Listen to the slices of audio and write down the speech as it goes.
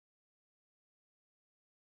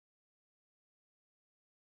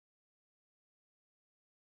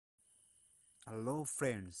Hello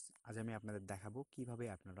friends, আজ আমি আপনাদের দেখাবো কিভাবে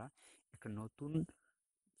আপনারা একটা নতুন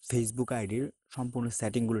ফেসবুক আইডির সম্পূর্ণ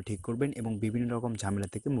সেটিংগুলো ঠিক করবেন এবং বিভিন্ন রকম ঝামেলা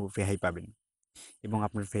থেকে রেহাই পাবেন এবং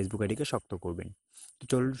আপনার ফেসবুক আইডিকে শক্ত করবেন। তো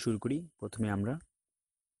চলুন শুরু করি। প্রথমে আমরা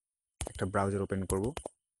একটা ব্রাউজার ওপেন করব।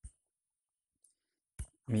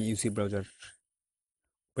 আমি ইউসি ব্রাউজার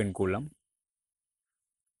ওপেন করলাম।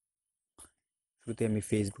 শুরুতে আমি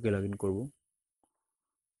ফেসবুকে লগ ইন করবো।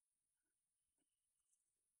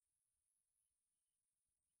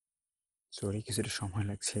 সরি, কিছুটা সময়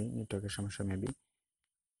লাগছে, নেটওয়ার্কের সমস্যা মেবি।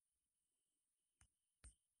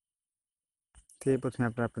 তো প্রথমে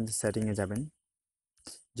আপনারা আপনাদের সেটিংয়ে যাবেন।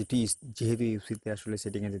 যেহেতু ইউসিতে আসলে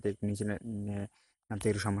সেটিংয়ে যেতে একটু নিচে নামতে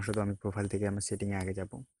একটু সমস্যা, তো আমি প্রোফাইল থেকে আমার সেটিংয়ে আগে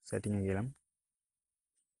যাব। সেটিংয়ে গেলাম।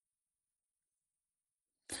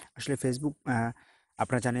 আসলে ফেসবুক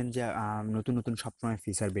আপনারা জানেন যে নতুন নতুন সবসময়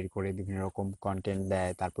ফিচার বের করে বিভিন্ন রকম কন্টেন্ট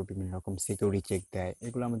দেয়, তারপর বিভিন্ন রকম সিকিউরিটি চেক দেয়।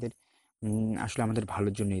 এগুলো আমাদের আসলে আমাদের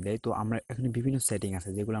ভালোর জন্যই দেয়। তো আমরা এখানে বিভিন্ন সেটিং আছে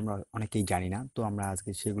যেগুলো আমরা অনেকেই জানি না। তো আমরা আজকে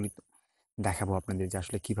সেগুলি দেখাবো আপনাদের যে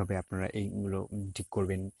আসলে কিভাবে আপনারা এইগুলো ঠিক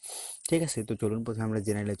করবেন। ঠিক আছে, তো চলুন প্রথমে আমরা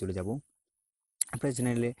জেনারেলে চলে যাব। আপনারা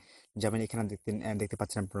জেনারেলে যাবেন, এখানে দেখতে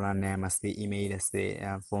পাচ্ছেন আপনারা নাম আছে, ইমেইল আছে,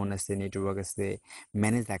 ফোন আছে, নেটওয়ার্ক আছে,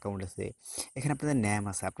 ম্যানেজ অ্যাকাউন্ট আছে। এখানে আপনাদের নাম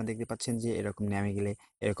আছে, আপনারা দেখতে পাচ্ছেন যে এরকম নামে গেলে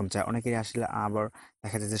এরকম চায়। অনেকেরই আসলে আবার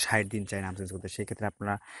দেখা যাচ্ছে 60 দিন চায় নাম চেঞ্জ করতে। সেক্ষেত্রে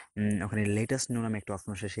আপনারা ওখানে লেটেস্ট নিউ নামে একটা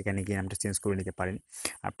অপশন আছে, সেখানে গিয়ে নামটা চেঞ্জ করে নিতে পারেন।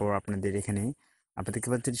 তারপর আপনাদের এখানে আপনি দেখতে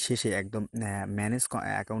পাচ্ছেন শেষে একদম ম্যানেজ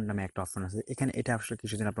অ্যাকাউন্ট নামে একটা অপশন আছে। এখানে এটা আসলে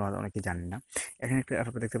কিছুদিন আপনারা অনেকেই জানেন না। এখানে একটা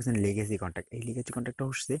আপনারা দেখতে পাচ্ছেন লেগেসি কন্ট্যাক্ট। এই লেগেসি কন্ট্যাক্টটা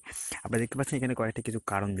হচ্ছে আপনারা দেখতে পাচ্ছেন এখানে কয়েকটা কিছু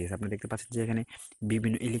কারণ দিয়েছে। আপনি দেখতে পাচ্ছেন যে এখানে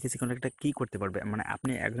বিভিন্ন এই লিগেসি কন্ট্রাক্টটা কি করতে পারবে, মানে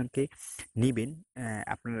আপনি একজনকে নিবেন,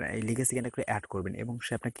 আপনার এই লিগেসি কন্ট্রাক্টে অ্যাড করবেন এবং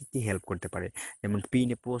সে আপনাকে কি হেল্প করতে পারে। যেমন pin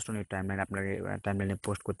A post on timeline, আপনাকে টাইমলাইনে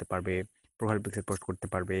পোস্ট করতে পারবে, প্রোফাইল পিকচার পোস্ট করতে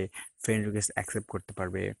পারবে, ফ্রেন্ড রিকোয়েস্ট অ্যাকসেপ্ট করতে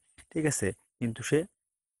পারবে। ঠিক আছে, কিন্তু সে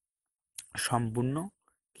সম্পূর্ণ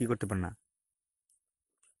কি করতে পারে না,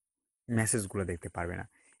 মেসেজগুলো দেখতে পারবে না।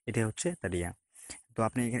 এটাই হচ্ছে তার ইয়া। তো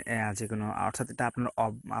আপনি এখানে যে কোনো, অর্থাৎ এটা আপনার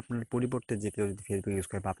আপনার পরিবর্তে যে কেউ যদি ফেসবুক ইউজ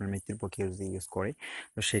করে বা আপনার মৃত্যুর পর কেউ যদি ইউজ করে,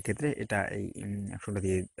 তো সেক্ষেত্রে এটা এই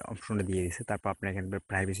অপশনটা দিয়ে দিয়েছে। তারপর আপনার এখানে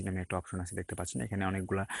প্রাইভেসি নামে একটা অপশন আছে, দেখতে পাচ্ছেন এখানে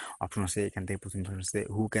অনেকগুলো অপশন আছে। এখান থেকে প্রথম অপশন আছে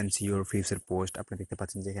who can see your future post. আপনি দেখতে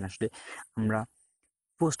পাচ্ছেন যে এখানে আসলে আমরা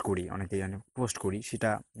পোস্ট করি, অনেকেই পোস্ট করি, সেটা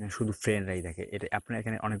শুধু ফ্রেন্ডরাই দেখে। এটা আপনার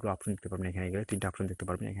এখানে অনেকগুলো অপশন দেখতে পারবেন। এখানে গেলে 3টা অপশন দেখতে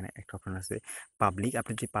পারবেন। এখানে একটা অপশন আছে পাবলিক।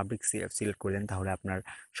 আপনি যদি পাবলিক সিলেক্ট করে দেন তাহলে আপনার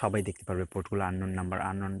সবাই দেখতে পারবে পোস্টগুলো। আননোন নাম্বার,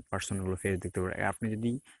 আননোন পার্সনগুলো ফেস দেখতে পারবে। আর আপনি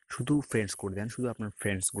যদি শুধু ফ্রেন্ডস করে দেন, শুধু আপনার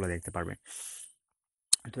ফ্রেন্ডসগুলো দেখতে পারবে।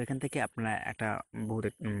 তো এখান থেকে আপনারা একটা বহুত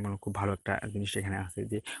খুব ভালো একটা জিনিস এখানে আছে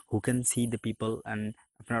যে who can see the people and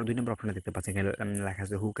আপনারা 2 নম্বর অপশনে দেখতে পাচ্ছেন, এখানে লেখা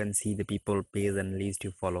আছে who can see the people page and list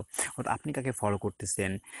you follow. অর্থাৎ আপনি কাকে ফলো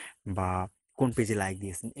করতেছেন বা কোন পেজে লাইক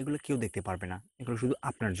দিয়েছেন, এগুলো কেউ দেখতে পারবে না, এগুলো শুধু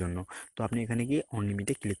আপনার জন্য। তো আপনি এখানে গিয়ে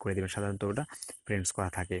অনলিমিটে ক্লিক করে দেবেন। সাধারণত ওটা ফ্রেন্ডস করা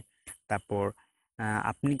থাকে। তারপর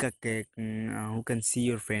আপনি কাকে who can see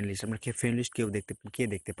your friend list, আপনার ফ্রেন্ড লিস্ট কে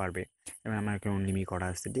দেখতে পারবে, এবং আমার এখানে অনলিমিট করা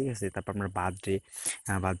আছে। ঠিক আছে, তারপর আপনার বার্থডে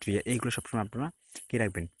বা এইগুলো সবসময় আপনারা কি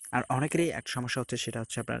রাখবেন। আর অনেকেরই একটা সমস্যা হচ্ছে, সেটা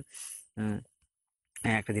হচ্ছে আপনার উম,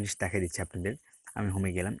 একটা জিনিস দেখাই দিচ্ছি আপনাদের। আমি হোমে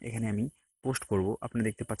গেলাম, এখানে আমি পোস্ট করব। আপনি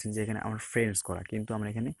দেখতে পাচ্ছেন যে এখানে আমার ফ্রেন্ডস করা, কিন্তু আমরা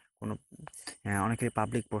এখানে কোনো অনেকের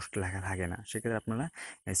পাবলিক পোস্ট লেখা থাকে না। সেক্ষেত্রে আপনারা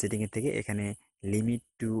সেটিংয়ের থেকে এখানে limit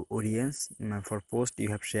two audience for post you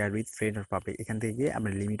have share with friend or public, এখান থেকে গিয়ে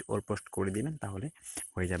আপনার লিমিট অল পোস্ট করে দিবেন, তাহলে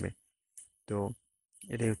হয়ে যাবে। তো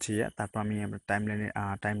এটাই হচ্ছে ইয়া। তারপর আমি আমার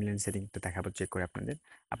টাইমলাইন সেটিংটা দেখাবো, চেক করে আপনাদের।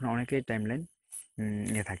 আপনার অনেকেই টাইমলাইন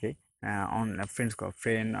ইয়ে থাকে, অন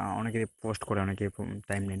ফ্রেন্ড অনেকে পোস্ট করে, অনেকে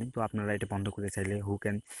টাইমলাইনে। তো আপনারা এটা বন্ধ করতে চাইলে who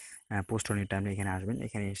can post on timeline এখানে আসবেন,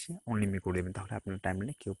 এখানে এসে অনলিমি করে দেবেন, তাহলে আপনার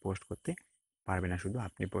টাইমলাইনে কেউ পোস্ট করতে পারবে না, শুধু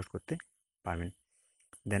আপনি পোস্ট করতে পারবেন।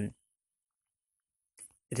 দেন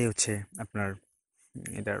এটাই হচ্ছে আপনার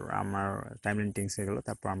এটার আমার টাইমলাইন টিংস হয়ে গেলো।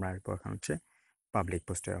 তারপর আমরা আসবো এখন হচ্ছে পাবলিক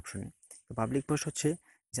পোস্টের অপশনে। তো পাবলিক পোস্ট হচ্ছে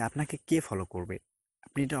যে আপনাকে কে ফলো করবে,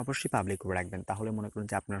 আপনি এটা অবশ্যই পাবলিক করে রাখবেন, তাহলে মনে করুন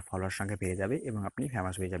যে আপনার ফলোয়ার সংখ্যা বেড়ে যাবে এবং আপনি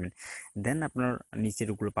ফেমাস হয়ে যাবেন। দেন আপনার নিচের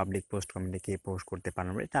ওগুলো পাবলিক পোস্ট কমেন্টে কে পোস্ট করতে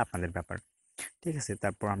পারবে, এটা আপনাদের ব্যাপার। ঠিক আছে,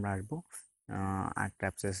 তারপর আমরা আসবো একটা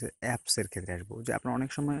অ্যাপস আছে, অ্যাপসের ক্ষেত্রে আসবো। যে আপনার অনেক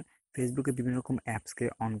সময় ফেসবুকে বিভিন্ন রকম অ্যাপসকে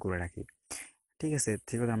অন করে রাখি। ঠিক আছে,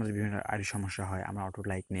 ঠিক আছে, আমাদের বিভিন্ন আরই সমস্যা হয়, আমরা অটো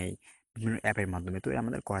লাইক নেই বিভিন্ন অ্যাপের মাধ্যমে, তো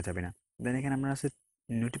আমাদের করা যাবে না। দেন এখানে আমরা আছে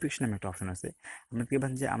নোটিফিকেশন নামে একটা অপশন আছে। আমরা দেখতে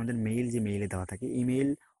পাচ্ছি যে আমাদের মেইল যে মেইলে দেওয়া থাকে, ইমেইল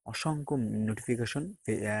অসংখ্য নোটিফিকেশন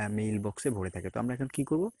মেইল বক্সে ভরে থাকে। তো আমরা এখন কি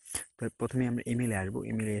করব, তো প্রথমে আমরা ইমেইলে আসবো।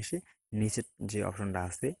 ইমেইলে এসে নিচের যে অপশনটা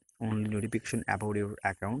আছে only notification about your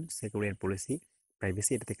account security and policy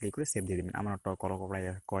privacy, এটাতে ক্লিক করে সেভ দিয়ে দেবেন। আমার করা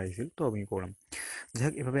করাইছিল, তো আমি করলাম। যাই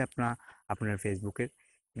হোক, এভাবে আপনার ফেসবুকের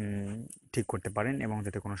ঠিক করতে পারেন এবং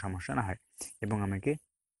যাতে কোনো সমস্যা না হয়, এবং আমাকে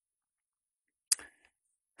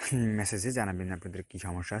মেসেজে জানাবেন আপনাদের কী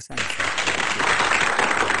সমস্যা আছে, আমি solve করে দিতে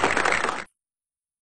পারবো।